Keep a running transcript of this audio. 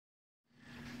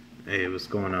Hey, what's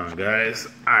going on, guys?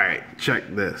 Alright,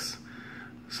 check this.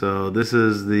 So this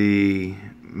is the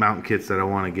mount kits that I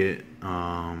want to get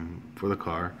for the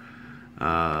car.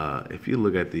 If you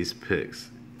look at these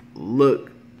pics,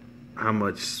 look how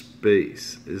much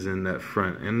space is in that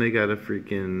front. And they got a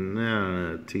freaking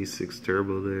T6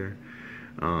 turbo there.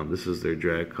 This is their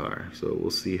drag car, so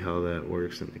we'll see how that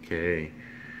works in the KA.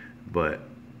 But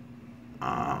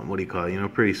what do you call it? You know,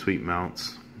 pretty sweet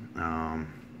mounts.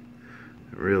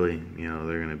 Really, you know,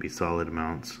 they're gonna be solid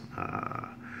mounts.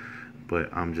 But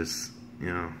I'm just, you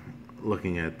know,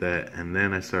 looking at that, and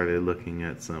then I started looking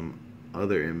at some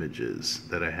other images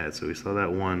that I had. So we saw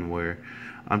that one where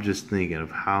I'm just thinking of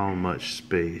how much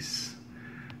space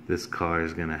this car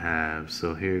is gonna have.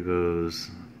 So here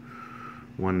goes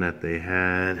one that they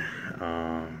had.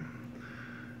 I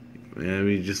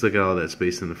mean, just look at all that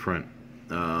space in the front,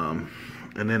 and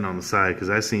then on the side, because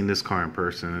I seen this car in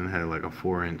person and it had like a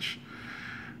 4-inch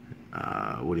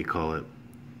what do you call it,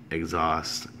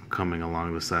 exhaust coming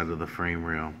along the side of the frame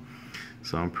rail.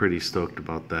 So I'm pretty stoked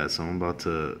about that. So I'm about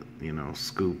to, you know,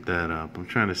 scoop that up. I'm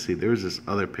trying to see, there's this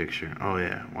other picture. Oh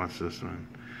yeah, watch this one.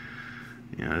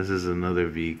 Yeah, this is another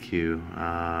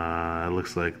VQ. It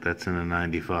looks like that's in a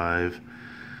 95.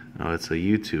 Oh, it's a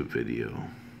YouTube video.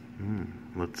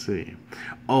 Let's see.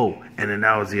 Oh, and then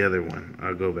that was the other one.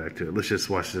 I'll go back to it. Let's just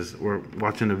watch this. We're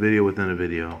watching a video within a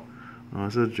video. Oh,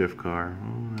 it's a drift car.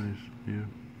 Oh, nice. Yeah.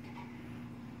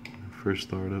 First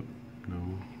startup.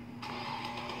 No.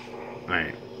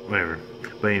 Alright, whatever.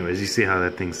 But anyways, you see how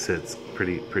that thing sits.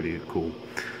 Pretty cool.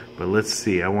 But let's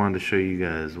see. I wanted to show you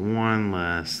guys one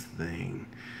last thing.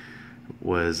 It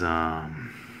was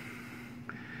on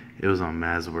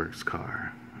Mazworks'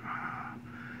 car.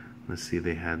 Let's see,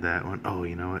 they had that one. Oh,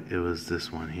 you know what? It was this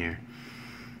one here.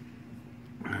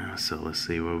 So let's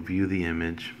see. We'll view the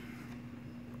image.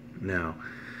 Now,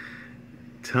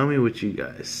 tell me what you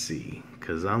guys see,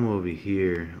 because I'm over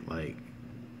here, like,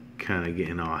 kind of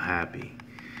getting all happy.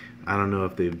 I don't know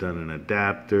if they've done an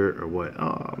adapter or what.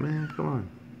 Oh, man, come on.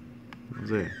 What's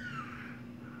there?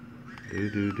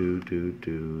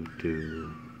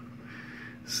 Do.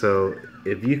 So,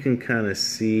 if you can kind of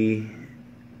see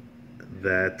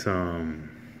that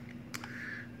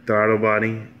throttle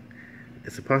body,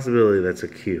 it's a possibility that's a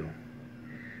Q.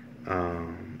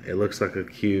 It looks like a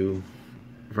Q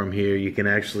from here. You can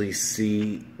actually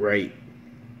see right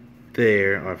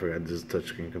there. Oh, I forgot this is a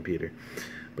touchscreen computer,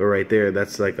 but right there,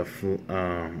 that's like a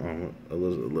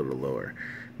little lower.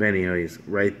 But anyways,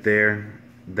 right there,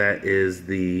 that is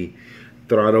the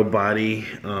throttle body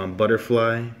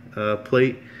butterfly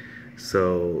plate.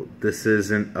 So this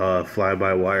isn't a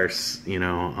fly-by-wire, you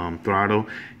know, throttle.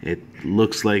 It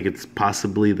looks like it's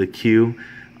possibly the Q.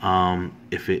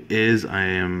 If it is, I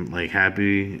am like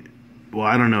happy. Well,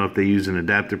 I don't know if they use an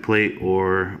adapter plate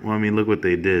or, well, I mean, look what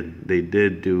they did. They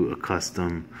did do a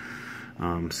custom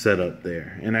setup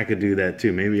there, and I could do that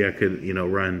too. Maybe I could, you know,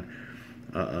 run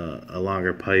a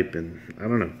longer pipe, and I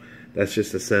don't know. That's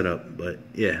just a setup, but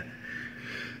yeah,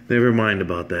 never mind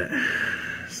about that.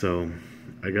 So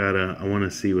I want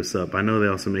to see what's up. I know they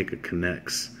also make a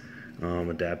Connects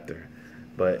adapter,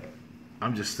 but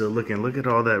I'm just still looking. Look at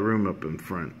all that room up in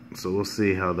front. So we'll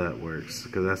see how that works,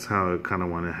 because that's how I kind of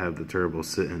want to have the turbo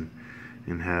sitting,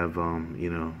 and have you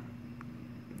know,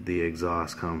 the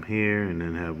exhaust come here and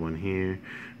then have one here,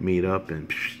 meet up, and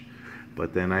psh.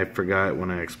 But then I forgot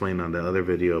when I explained on the other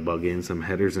video about getting some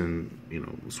headers and, you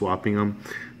know, swapping them.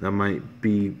 That might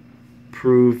be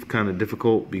proved kind of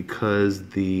difficult, because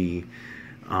the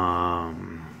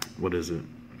what is it?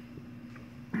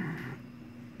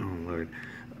 Oh Lord.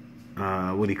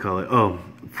 What do you call it? Oh,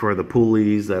 for the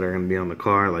pulleys that are going to be on the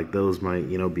car, like those might,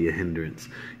 you know, be a hindrance,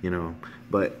 you know.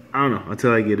 But I don't know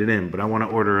until I get it in. But I want to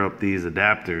order up these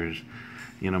adapters.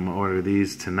 You know, I'm going to order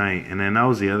these tonight. And then that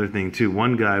was the other thing too.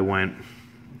 One guy went,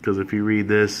 because if you read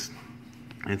this,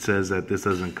 it says that this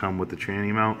doesn't come with the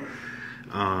tranny mount.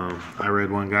 I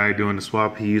read one guy doing the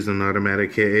swap. He used an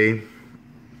automatic KA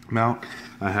mount.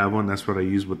 I have one. That's what I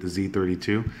use with the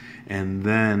Z32. And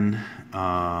then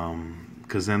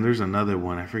because then there's another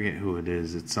one, I forget who it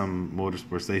is. It's some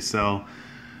motorsports. They sell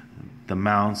the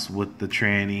mounts with the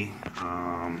tranny,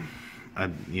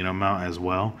 you know, mount as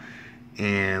well.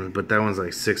 But that one's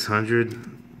like 600.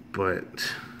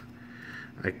 But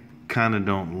I kind of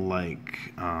don't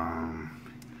like.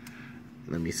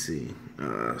 Let me see.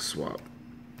 Swap.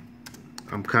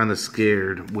 I'm kind of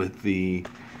scared with the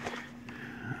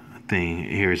thing.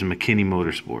 Here's McKinney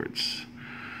Motorsports.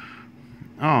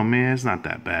 Oh man, it's not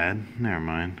that bad. Never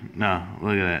mind. No,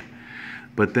 look at that.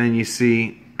 But then you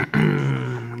see,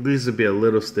 these would be a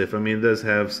little stiff. I mean, it does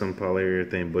have some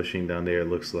polyurethane bushing down there, it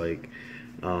looks like.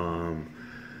 But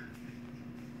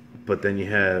then you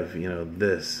have,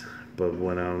 this. But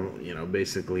when I'm,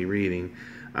 basically reading,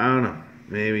 I don't know.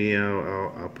 Maybe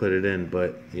I'll put it in.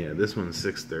 But yeah, this one's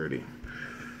 630.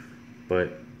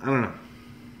 But I don't know.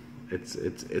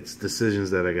 It's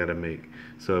decisions that I gotta make.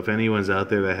 So if anyone's out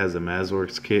there that has a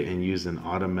MazWorks kit and use an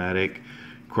automatic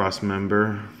cross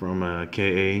member from a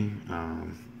KA,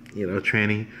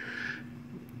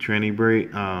 tranny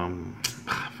brake,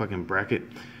 fucking bracket,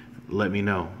 let me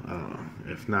know.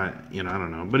 If not, I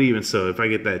don't know. But even so, if I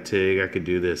get that TIG, I could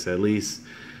do this. At least,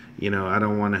 I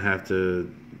don't want to have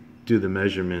to do the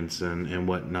measurements and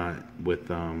whatnot with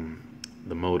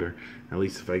the motor. At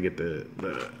least if I get the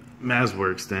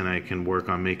MazWorks, then I can work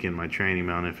on making my tranny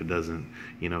mount if it doesn't,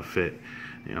 fit.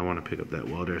 I want to pick up that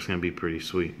welder. It's gonna be pretty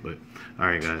sweet. But all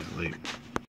right, guys,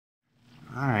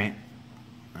 all right.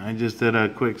 I just did a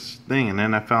quick thing, and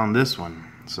then I found this one.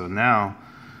 So now,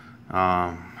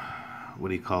 what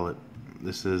do you call it?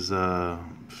 This is look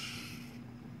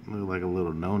like a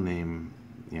little no-name,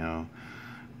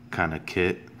 kind of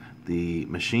kit. The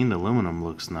machined aluminum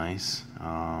looks nice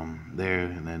there,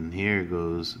 and then here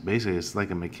goes, basically it's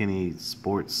like a McKinney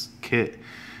sports kit,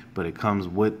 but it comes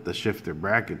with the shifter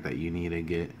bracket that you need to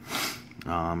get.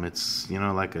 It's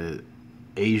like a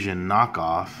Asian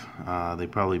knockoff. They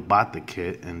probably bought the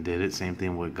kit and did it. Same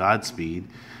thing with Godspeed.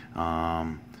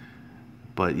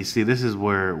 But you see, this is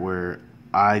where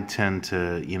I tend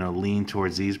to lean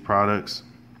towards these products.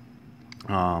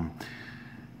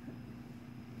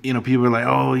 People are like,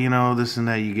 oh, this and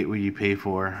that, you get what you pay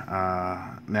for.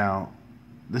 Now,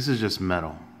 this is just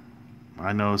metal.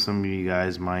 I know some of you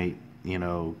guys might,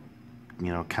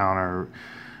 counter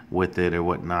with it or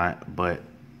whatnot, but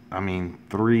I mean,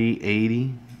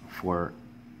 $380 for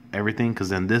everything. Because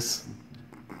then this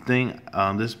thing,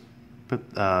 this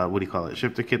what do you call it?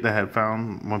 Shifter kit that I had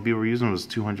found when people were using was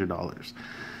 $200.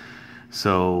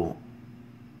 So,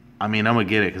 I mean, I'm gonna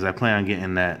get it because I plan on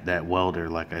getting that welder,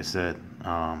 like I said.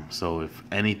 So if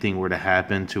anything were to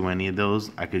happen to any of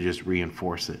those, I could just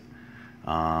reinforce it.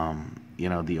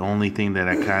 The only thing that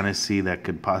I kind of see that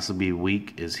could possibly be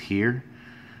weak is here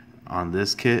on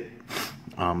this kit.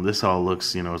 This all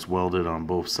looks, it's welded on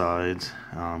both sides.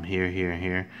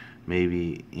 Here.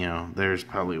 Maybe, there's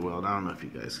probably a weld. I don't know if you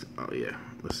guys, oh yeah,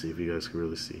 let's see if you guys can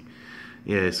really see.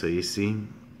 Yeah, so you see,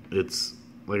 it's,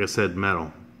 like I said,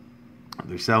 metal.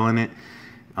 They're selling it.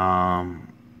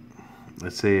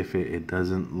 Let's say if it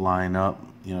doesn't line up,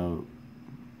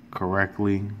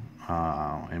 correctly,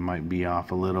 it might be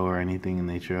off a little or anything in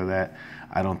the nature of that.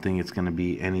 I don't think it's going to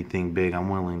be anything big. I'm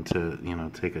willing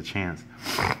to, take a chance.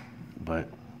 But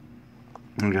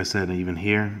like I said, even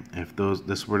here, if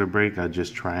this were to break, I'd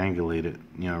just triangulate it.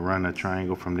 Run a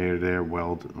triangle from there to there,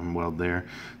 weld there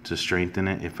to strengthen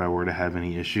it if I were to have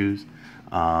any issues.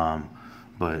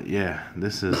 But yeah,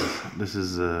 this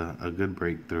is a good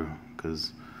breakthrough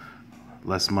because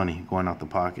less money going out the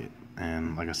pocket.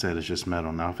 And like I said, it's just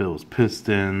metal. Now if it was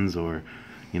pistons or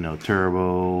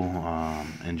turbo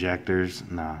injectors,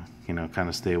 nah, kind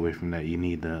of stay away from that. You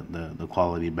need the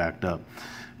quality backed up.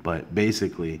 But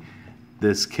basically,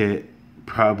 this kit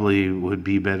probably would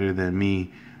be better than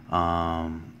me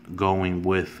going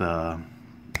with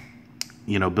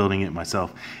building it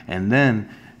myself. And then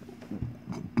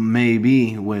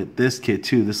maybe with this kit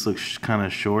too, this looks kind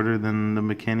of shorter than the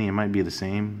McKinney. It might be the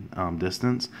same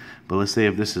distance, but let's say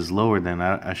if this is lower, then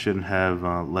I shouldn't have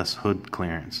less hood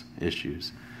clearance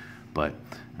issues. But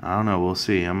I don't know, we'll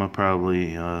see. I'm gonna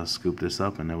probably scoop this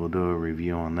up and then we'll do a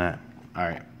review on that. All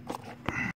right.